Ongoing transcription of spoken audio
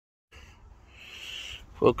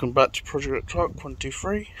Welcome back to Project Clark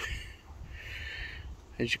 123.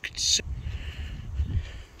 As you can see,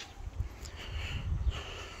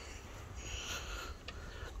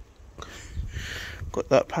 got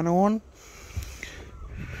that panel on.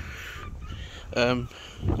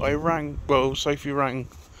 Sophie rang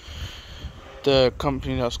the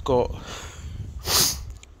company that's got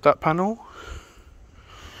that panel.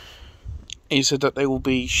 He said that they will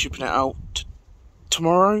be shipping it out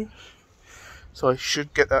tomorrow, so I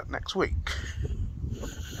should get that next week.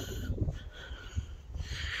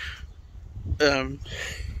 I'm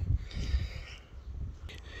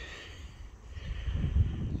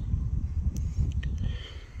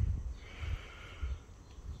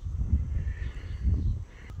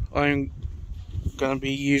going to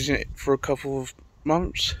be using it for a couple of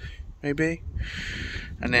months, maybe,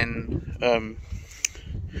 and then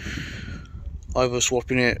either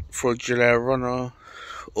swapping it for a Gilera runner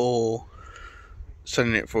or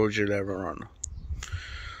selling it for a Gilera runner.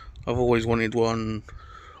 I've always wanted one,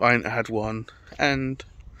 I ain't had one, and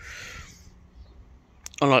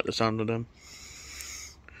I like the sound of them.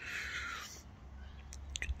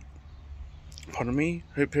 Pardon me,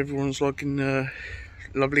 hope everyone's liking the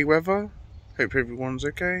lovely weather. Hope everyone's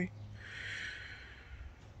okay.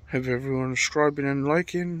 Hope everyone's subscribing and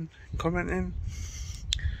liking, commenting.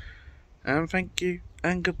 And thank you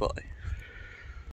and goodbye.